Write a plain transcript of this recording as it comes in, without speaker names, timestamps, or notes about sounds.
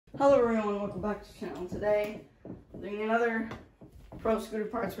Hello everyone, welcome back to the channel. Today, I'm doing another Pro Scooter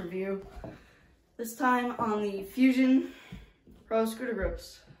parts review. This time on the Fusion Pro Scooter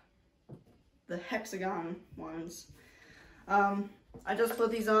grips. The hexagon ones. I just put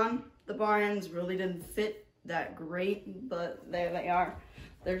these on. The bar ends really didn't fit that great, but there they are.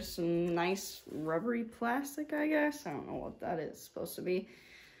 There's some nice rubbery plastic, I guess. I don't know what that is supposed to be.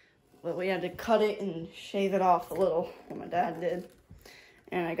 But we had to cut it and shave it off a little, what my dad did.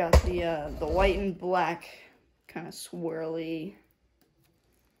 And I got the white and black kind of swirly,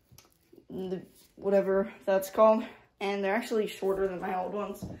 whatever that's called. And they're actually shorter than my old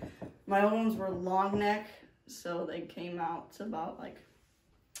ones. My old ones were long neck, so they came out to about like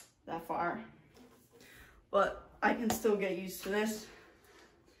that far. But I can still get used to this.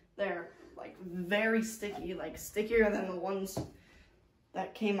 They're like very sticky, like stickier than the ones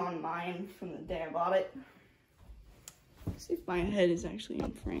that came on mine from the day I bought it. Let's see if my head is actually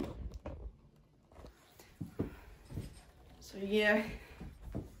in frame. So yeah,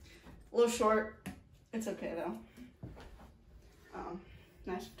 a little short. It's okay though.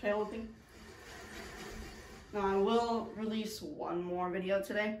 Nice tail whipping. Now I will release one more video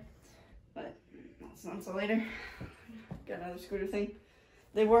today, but that's not until later. Got another scooter thing.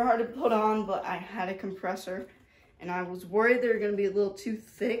 They were hard to put on, but I had a compressor, and I was worried they were gonna be a little too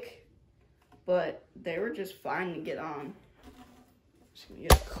thick, but they were just fine to get on. Just gonna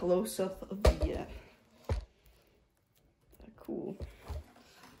get a close-up of the cool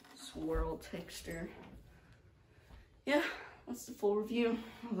swirl texture. Yeah, that's the full review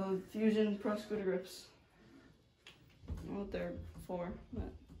of the Fusion Pro Scooter grips. I don't know what they're for,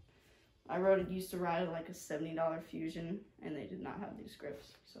 but I used to ride like a $70 Fusion, and they did not have these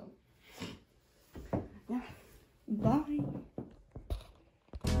grips, so yeah, bye.